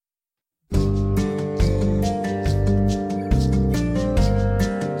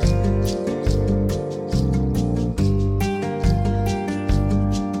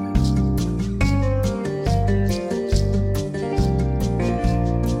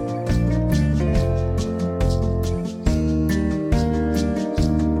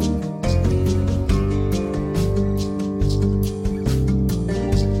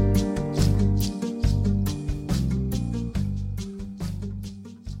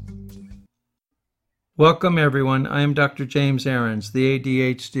Welcome, everyone. I am Dr. James Ahrens, the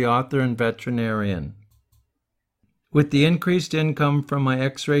ADHD author and veterinarian. With the increased income from my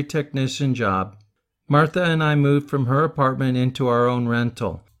X-ray technician job, Martha and I moved from her apartment into our own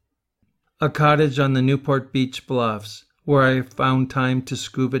rental, a cottage on the Newport Beach Bluffs, where I found time to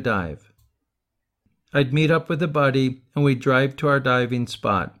scuba dive. I'd meet up with a buddy and we'd drive to our diving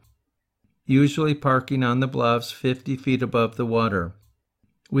spot, usually parking on the bluffs 50 feet above the water.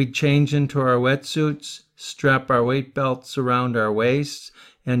 We'd change into our wetsuits, strap our weight belts around our waists,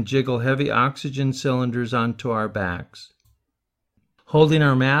 and jiggle heavy oxygen cylinders onto our backs. Holding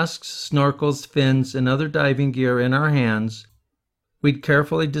our masks, snorkels, fins, and other diving gear in our hands, we'd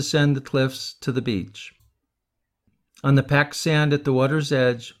carefully descend the cliffs to the beach. On the packed sand at the water's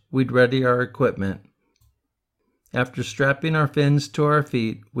edge, we'd ready our equipment. After strapping our fins to our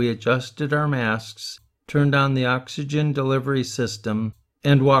feet, we adjusted our masks, turned on the oxygen delivery system,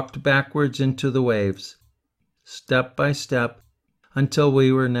 and walked backwards into the waves, step by step, until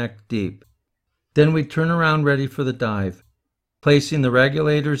we were neck deep. Then we'd turn around ready for the dive. Placing the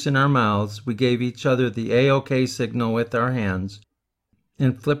regulators in our mouths, we gave each other the A-OK signal with our hands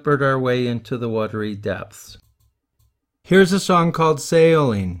and flippered our way into the watery depths. Here's a song called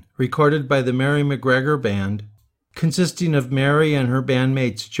Sailing, recorded by the Mary McGregor Band, consisting of Mary and her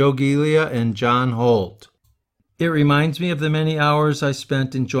bandmates Joe Gilia and John Holt. It reminds me of the many hours I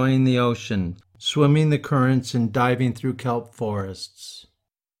spent enjoying the ocean, swimming the currents and diving through kelp forests.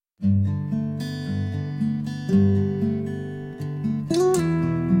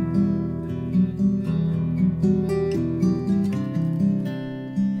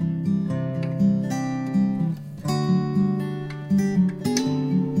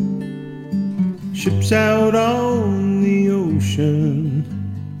 Ships out on the ocean,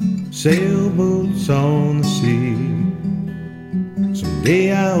 sailboats on the sea.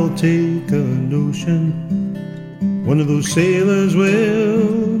 Someday I'll take a notion, one of those sailors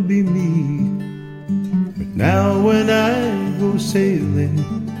will be me. But now when I go sailing,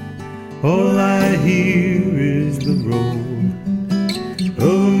 all I hear is the roar of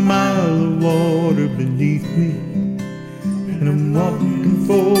a mile of water beneath me, and I'm walking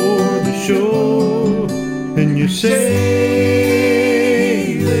for the shore, and you're sailing,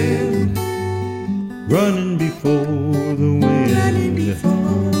 running before the wind,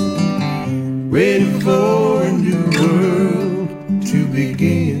 ready for a new world to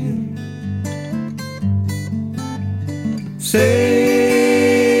begin. Sailing,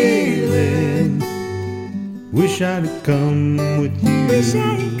 wish I'd come with you.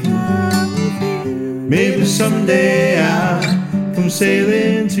 Maybe someday I'll come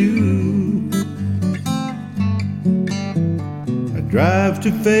sailing too. I drive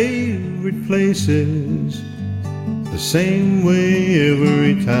to favorite places the same way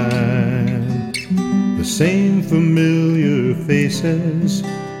every time. The same familiar faces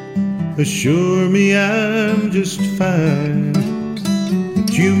assure me I'm just fine.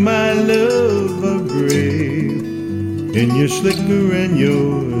 But you, my love, are brave in your slicker and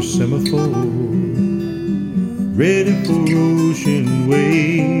your semaphore, ready for ocean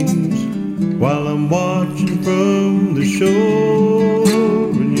waves while I'm watching from the shore.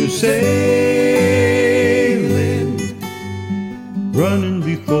 And you're sailing, running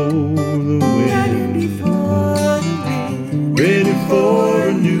before the wind, ready for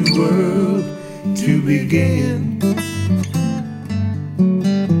a new world to begin.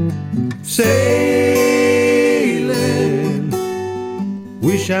 Sailing,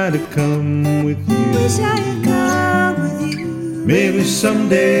 wish I'd have come with you. Maybe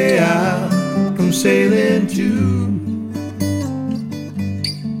someday I'll come sailing too.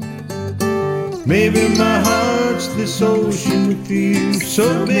 Maybe my heart's this ocean with you,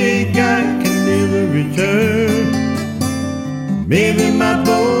 so big I can never return. Maybe my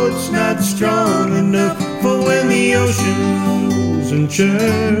boat's not strong enough for when the ocean rolls and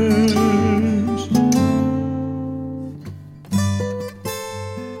churns.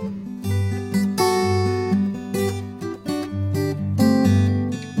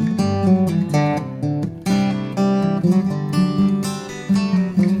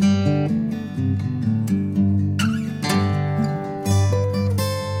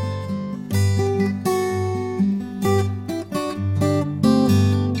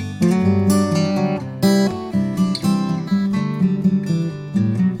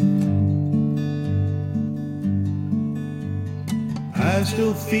 I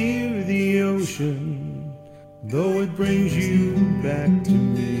still fear the ocean, though it brings you back to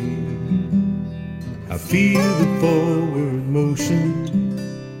me. I feel the forward motion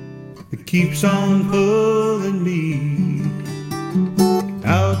that keeps on pulling me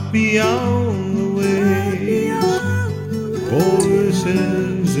out beyond the waves.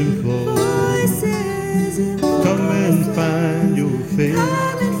 voices implore. Come and find your fate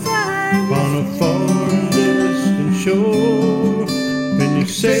on a far and distant shore. When you're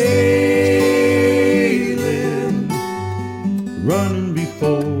sailing, running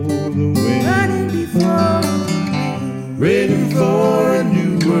before the wind, ready for a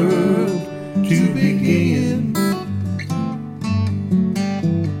new world to begin.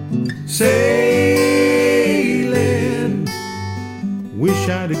 Sailing, wish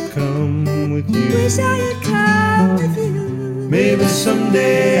I'd have come with you. Maybe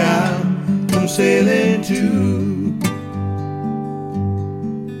someday I'll come sailing too.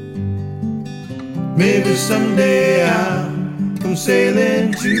 Maybe someday I'll come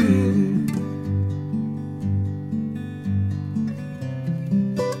sailing too.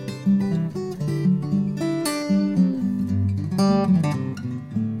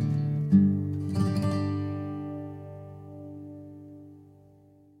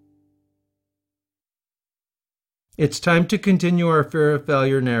 It's time to continue our fear of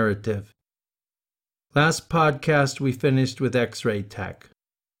failure narrative. Last podcast we finished with X-ray tech.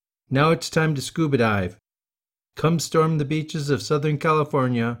 Now it's time to scuba dive. Come storm the beaches of Southern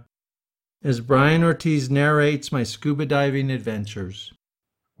California as Brian Ortiz narrates my scuba diving adventures.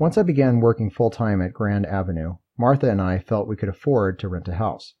 Once I began working full-time at Grand Avenue, Martha and I felt we could afford to rent a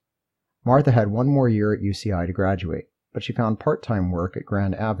house. Martha had one more year at UCI to graduate, but she found part-time work at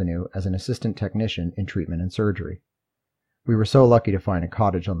Grand Avenue as an assistant technician in treatment and surgery. We were so lucky to find a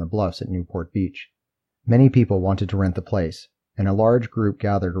cottage on the bluffs at Newport Beach. Many people wanted to rent the place, and a large group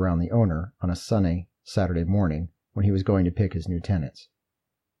gathered around the owner on a sunny Saturday morning when he was going to pick his new tenants.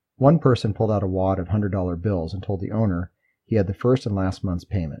 One person pulled out a wad of $100 bills and told the owner he had the first and last month's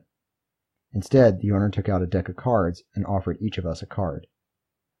payment. Instead, the owner took out a deck of cards and offered each of us a card.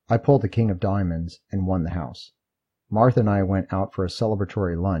 I pulled the King of Diamonds and won the house. Martha and I went out for a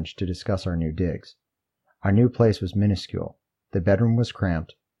celebratory lunch to discuss our new digs. Our new place was minuscule. The bedroom was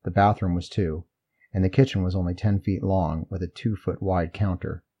cramped, the bathroom was 2, and the kitchen was only 10 feet long with a 2-foot wide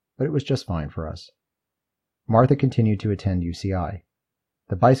counter, but it was just fine for us. Martha continued to attend UCI.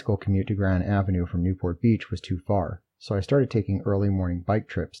 The bicycle commute to Grand Avenue from Newport Beach was too far, so I started taking early morning bike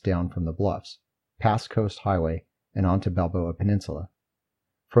trips down from the bluffs, past Coast Highway, and onto Balboa Peninsula.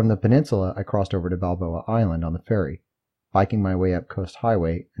 From the peninsula, I crossed over to Balboa Island on the ferry, biking my way up Coast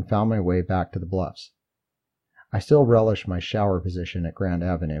Highway, and found my way back to the bluffs. I still relished my shower position at Grand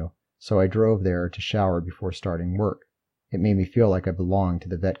Avenue, so I drove there to shower before starting work. It made me feel like I belonged to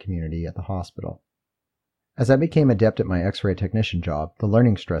the vet community at the hospital. As I became adept at my X-ray technician job, the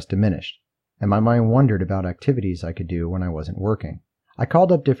learning stress diminished, and my mind wandered about activities I could do when I wasn't working. I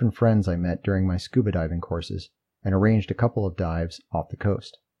called up different friends I met during my scuba diving courses and arranged a couple of dives off the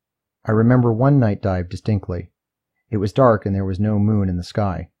coast. I remember one night dive distinctly. It was dark and there was no moon in the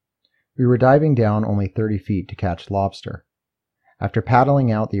sky. We were diving down only 30 feet to catch lobster. After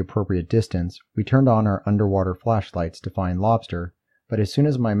paddling out the appropriate distance, we turned on our underwater flashlights to find lobster, but as soon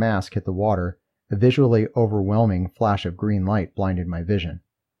as my mask hit the water, a visually overwhelming flash of green light blinded my vision.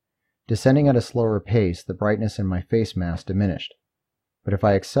 Descending at a slower pace, the brightness in my face mask diminished. But if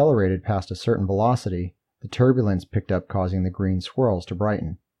I accelerated past a certain velocity, the turbulence picked up, causing the green swirls to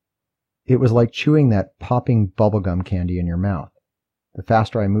brighten. It was like chewing that popping bubblegum candy in your mouth. The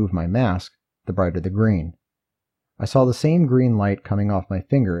faster I moved my mask, the brighter the green. I saw the same green light coming off my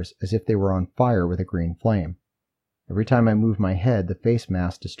fingers as if they were on fire with a green flame. Every time I moved my head, the face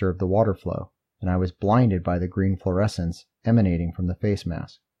mask disturbed the water flow, and I was blinded by the green fluorescence emanating from the face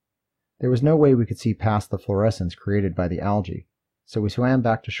mask. There was no way we could see past the fluorescence created by the algae, so we swam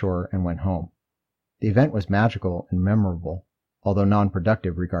back to shore and went home. The event was magical and memorable, although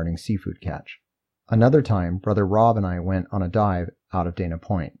non-productive regarding seafood catch. Another time, Brother Rob and I went on a dive out of Dana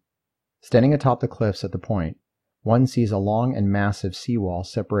Point. Standing atop the cliffs at the point, one sees a long and massive seawall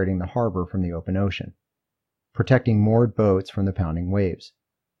separating the harbor from the open ocean, protecting moored boats from the pounding waves.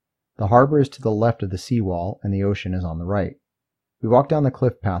 The harbor is to the left of the seawall and the ocean is on the right. We walk down the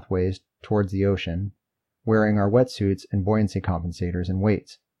cliff pathways towards the ocean, wearing our wetsuits and buoyancy compensators and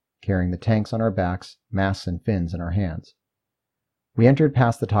weights, carrying the tanks on our backs, masks and fins in our hands. We entered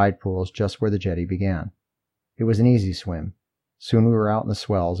past the tide pools just where the jetty began. It was an easy swim. Soon we were out in the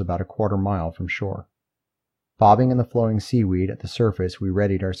swells about a quarter mile from shore. Bobbing in the flowing seaweed at the surface, we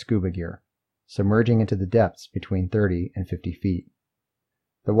readied our scuba gear, submerging into the depths between 30 and 50 feet.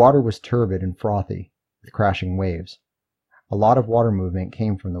 The water was turbid and frothy, with crashing waves. A lot of water movement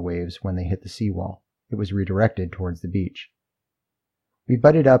came from the waves when they hit the seawall. It was redirected towards the beach. We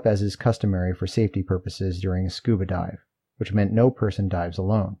buddied up as is customary for safety purposes during a scuba dive, which meant no person dives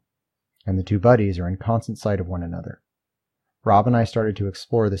alone, and the two buddies are in constant sight of one another. Rob and I started to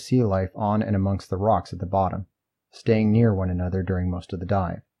explore the sea life on and amongst the rocks at the bottom, staying near one another during most of the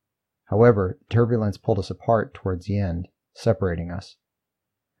dive. However, turbulence pulled us apart towards the end, separating us.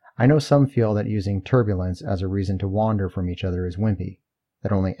 I know some feel that using turbulence as a reason to wander from each other is wimpy,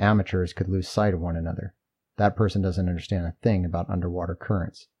 that only amateurs could lose sight of one another. That person doesn't understand a thing about underwater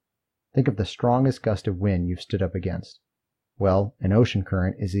currents. Think of the strongest gust of wind you've stood up against. Well, an ocean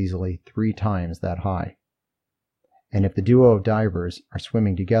current is easily 3 times that high. And if the duo of divers are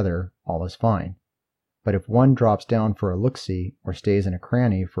swimming together, all is fine. But if one drops down for a look-see or stays in a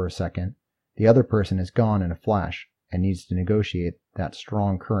cranny for a second, the other person is gone in a flash and needs to negotiate that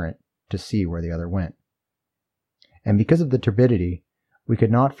strong current to see where the other went. And because of the turbidity, we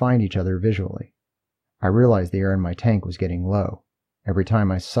could not find each other visually. I realized the air in my tank was getting low. Every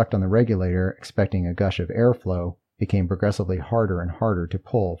time I sucked on the regulator, expecting a gush of airflow, became progressively harder and harder to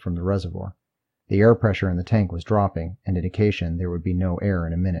pull from the reservoir. The air pressure in the tank was dropping, an indication there would be no air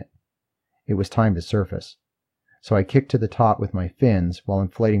in a minute. It was time to surface. So I kicked to the top with my fins while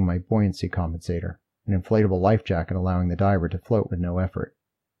inflating my buoyancy compensator, an inflatable life jacket allowing the diver to float with no effort.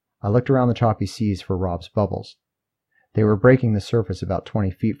 I looked around the choppy seas for Rob's bubbles. They were breaking the surface about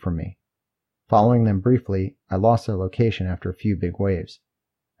 20 feet from me. Following them briefly, I lost their location after a few big waves.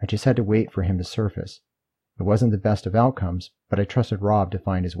 I just had to wait for him to surface. It wasn't the best of outcomes, but I trusted Rob to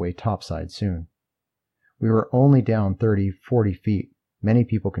find his way topside soon. We were only down 30-40 feet. Many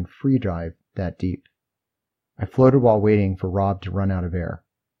people can free dive that deep. I floated while waiting for Rob to run out of air.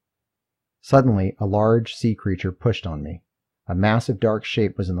 Suddenly, a large sea creature pushed on me. A massive dark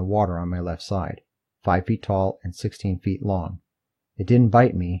shape was in the water on my left side, 5 feet tall and 16 feet long. It didn't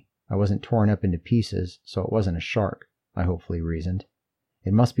bite me. I wasn't torn up into pieces, so it wasn't a shark, I hopefully reasoned.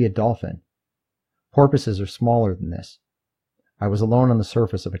 It must be a dolphin. Porpoises are smaller than this. I was alone on the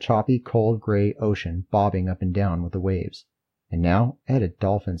surface of a choppy, cold gray ocean bobbing up and down with the waves. And now I had a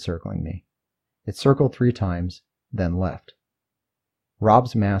dolphin circling me. It circled 3 times, then left.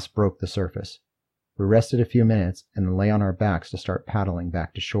 Rob's mast broke the surface. We rested a few minutes and then lay on our backs to start paddling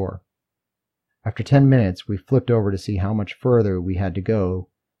back to shore. After 10 minutes, we flipped over to see how much further we had to go,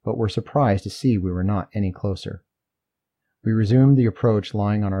 but were surprised to see we were not any closer. We resumed the approach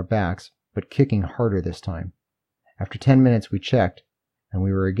lying on our backs, but kicking harder this time. After 10 minutes we checked, and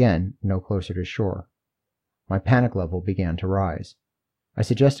we were again no closer to shore. My panic level began to rise. I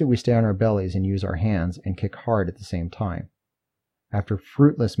suggested we stay on our bellies and use our hands and kick hard at the same time. After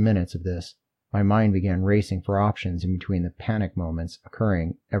fruitless minutes of this, my mind began racing for options in between the panic moments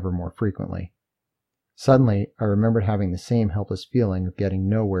occurring ever more frequently. Suddenly, I remembered having the same helpless feeling of getting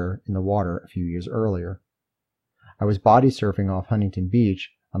nowhere in the water a few years earlier. I was body surfing off Huntington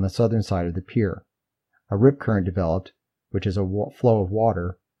Beach on the southern side of the pier. A rip current developed, which is a flow of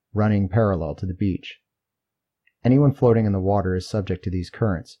water running parallel to the beach. Anyone floating in the water is subject to these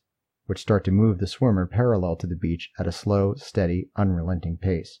currents, which start to move the swimmer parallel to the beach at a slow, steady, unrelenting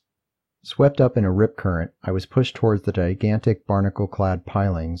pace. Swept up in a rip current, I was pushed towards the gigantic barnacle-clad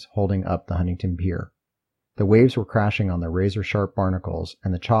pilings holding up the Huntington Pier. The waves were crashing on the razor-sharp barnacles,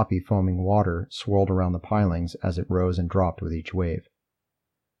 and the choppy, foaming water swirled around the pilings as it rose and dropped with each wave.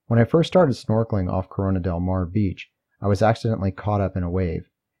 When I first started snorkeling off Corona del Mar Beach, I was accidentally caught up in a wave.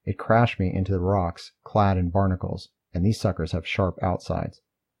 It crashed me into the rocks, clad in barnacles, and these suckers have sharp outsides.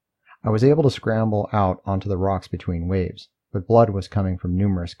 I was able to scramble out onto the rocks between waves, but blood was coming from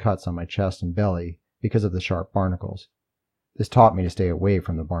numerous cuts on my chest and belly because of the sharp barnacles. This taught me to stay away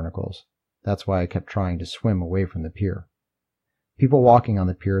from the barnacles. That's why I kept trying to swim away from the pier. People walking on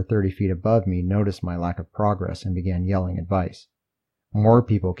the pier 30 feet above me noticed my lack of progress and began yelling advice. More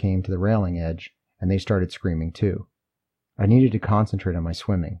people came to the railing edge, and they started screaming too. I needed to concentrate on my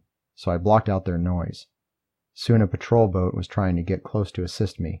swimming, so I blocked out their noise. Soon a patrol boat was trying to get close to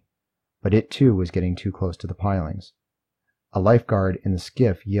assist me, but it too was getting too close to the pilings. A lifeguard in the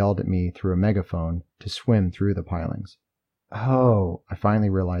skiff yelled at me through a megaphone to swim through the pilings. Oh, I finally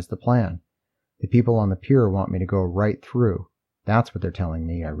realized the plan. The people on the pier want me to go right through. That's what they're telling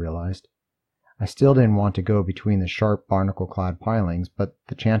me, I realized. I still didn't want to go between the sharp barnacle-clad pilings, but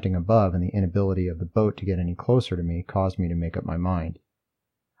the chanting above and the inability of the boat to get any closer to me caused me to make up my mind.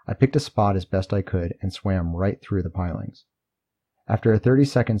 I picked a spot as best I could and swam right through the pilings. After a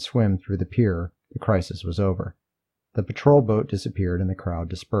 30-second swim through the pier, the crisis was over. The patrol boat disappeared and the crowd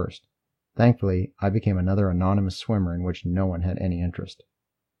dispersed. Thankfully, I became another anonymous swimmer in which no one had any interest.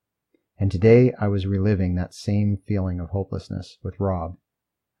 And today I was reliving that same feeling of hopelessness with Rob.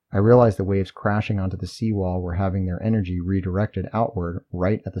 I realized the waves crashing onto the seawall were having their energy redirected outward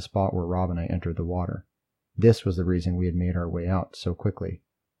right at the spot where Rob and I entered the water. This was the reason we had made our way out so quickly.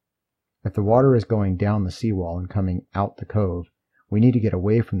 If the water is going down the seawall and coming out the cove, we need to get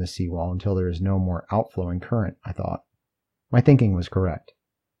away from the seawall until there is no more outflowing current, I thought. My thinking was correct.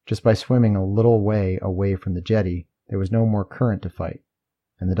 Just by swimming a little way away from the jetty, there was no more current to fight,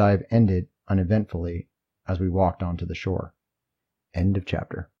 and the dive ended uneventfully as we walked onto the shore. End of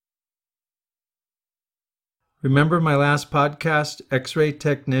chapter. Remember my last podcast, X-Ray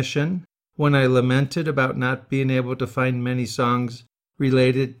Technician, when I lamented about not being able to find many songs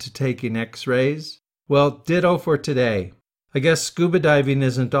related to taking X-rays? Well, ditto for today. I guess scuba diving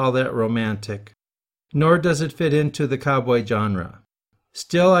isn't all that romantic, nor does it fit into the cowboy genre.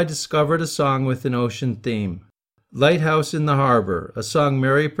 Still, I discovered a song with an ocean theme. Lighthouse in the Harbor, a song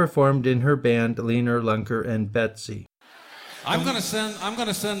Mary performed in her band, Leaner, Lunker, and Betsy. I'm gonna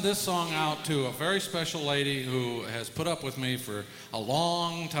send this song out to a very special lady who has put up with me for a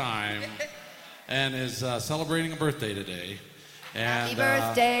long time and is celebrating a birthday today. And, happy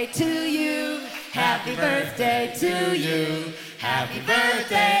birthday to you. Happy birthday to you. Happy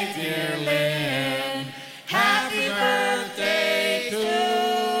birthday, dear Lynn. Happy birthday to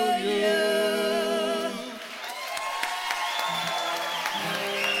you.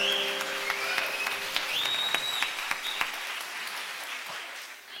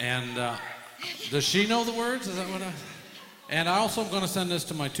 And does she know the words? Is that what I... And I also am going to send this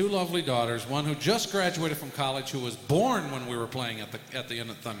to my two lovely daughters, one who just graduated from college, who was born when we were playing at the Inn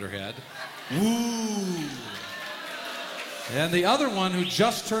at Thunderhead. Woo! And the other one who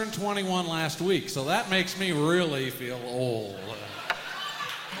just turned 21 last week, so that makes me really feel old.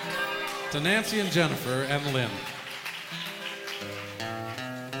 To Nancy and Jennifer and Lynn.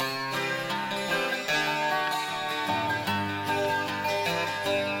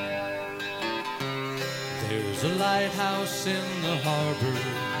 There's a lighthouse in the harbor,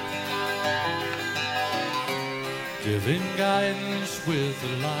 giving guidance with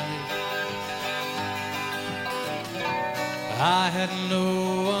the light. I had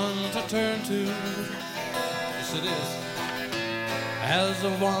no one to turn to, yes it is, as I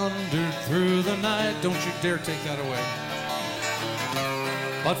wandered through the night. Don't you dare take that away.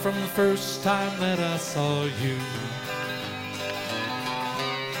 But from the first time that I saw you,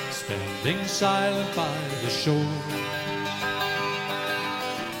 standing silent by the shore,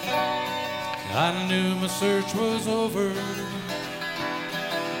 I knew my search was over,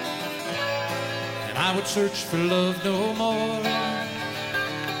 and I would search for love no more.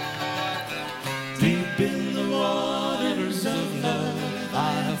 Deep in the waters of love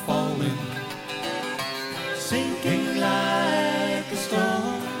I have fallen, sinking like a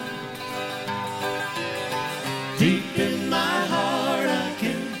stone. Deep in my heart I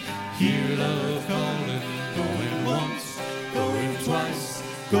can hear love calling, going once, going twice,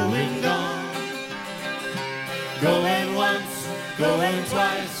 going gone. Going once, going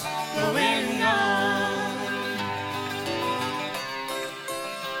twice, going gone.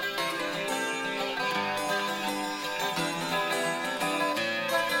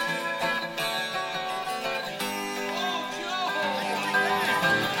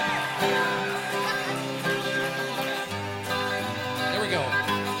 There we go.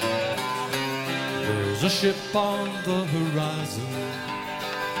 There's a ship on the horizon,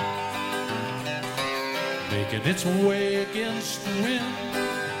 making its way against the wind.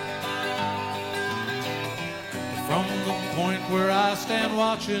 From the point where I stand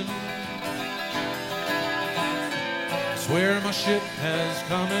watching, I swear my ship has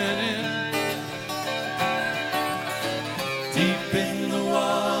coming in. Deep in the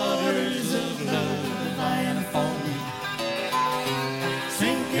waters of love I am falling,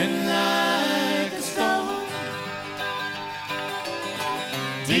 sinking like a stone.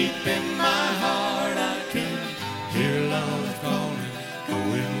 Deep in my heart I can hear love calling,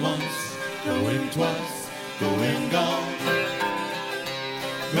 going once, going twice, going gone.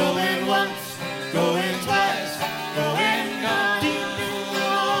 Going once, going twice, going gone. Deep in the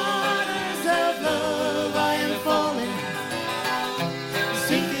waters of love I am falling,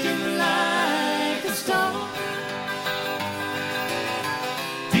 sinking like a stone.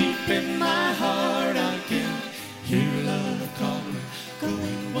 Deep in my heart I can hear love calling,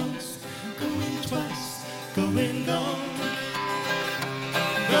 going once, going twice, going gone.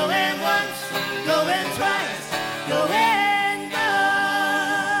 Going once, going twice, going gone.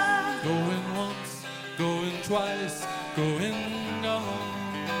 Going once, going twice, going gone.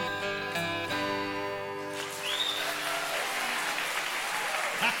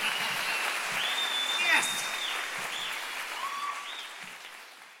 Yes!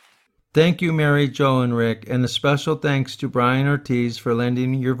 Thank you, Mary Jo and Rick, and a special thanks to Brian Ortiz for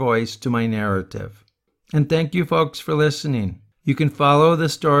lending your voice to my narrative. And thank you folks for listening. You can follow the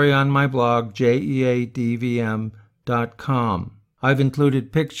story on my blog, jeadvm.com. I've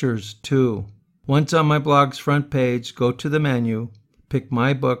included pictures, too. Once on my blog's front page, go to the menu, pick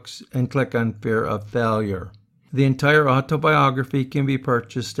My Books, and click on Fear of Failure. The entire autobiography can be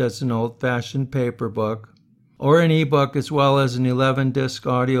purchased as an old-fashioned paper book, or an ebook, as well as an 11-disc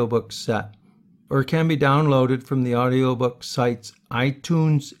audiobook set, or can be downloaded from the audiobook sites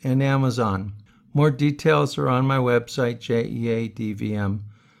iTunes and Amazon. More details are on my website, jeadvm.com.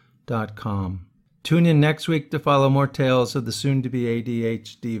 Tune in next week to follow more tales of the soon-to-be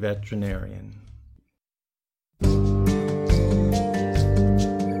ADHD veterinarian.